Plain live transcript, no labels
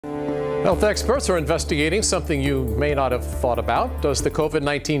Health experts are investigating something you may not have thought about. Does the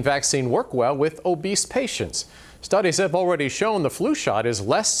COVID-19 vaccine work well with obese patients? Studies have already shown the flu shot is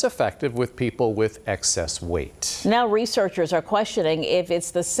less effective with people with excess weight. Now researchers are questioning if it's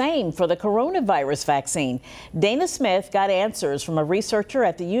the same for the coronavirus vaccine. Dana Smith got answers from a researcher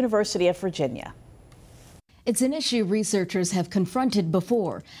at the University of Virginia. It's an issue researchers have confronted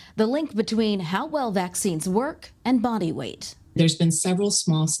before, the link between how well vaccines work and body weight. There's been several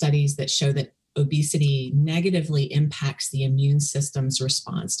small studies that show that obesity negatively impacts the immune system's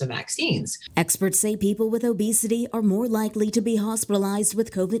response to vaccines. Experts say people with obesity are more likely to be hospitalized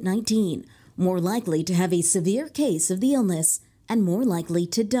with COVID-19, more likely to have a severe case of the illness, and more likely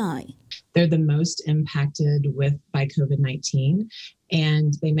to die. They're the most impacted by COVID-19,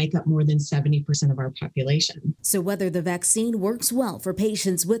 and they make up more than 70% of our population. So whether the vaccine works well for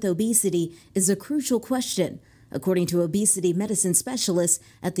patients with obesity is a crucial question, according to obesity medicine specialist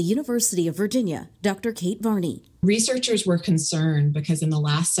at the University of Virginia, Dr. Kate Varney. Researchers were concerned because in the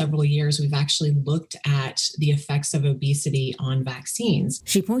last several years, we've actually looked at the effects of obesity on vaccines.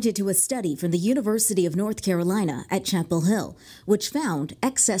 She pointed to a study from the University of North Carolina at Chapel Hill, which found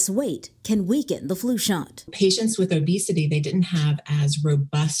excess weight can weaken the flu shot. Patients with obesity, they didn't have as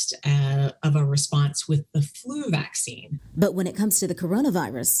robust of a response with the flu vaccine. But when it comes to the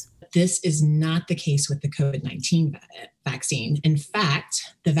coronavirus, this is not the case with the COVID-19 vaccine. In fact,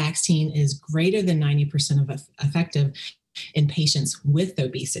 the vaccine is greater than 90% effective in patients with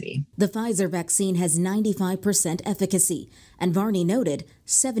obesity. The Pfizer vaccine has 95% efficacy, and Varney noted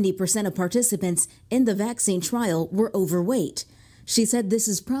 70% of participants in the vaccine trial were overweight. She said this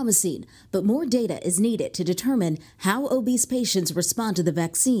is promising, but more data is needed to determine how obese patients respond to the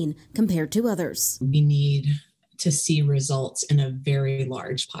vaccine compared to others. We need to see results in a very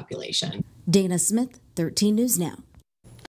large population. Dana Smith, 13 News Now.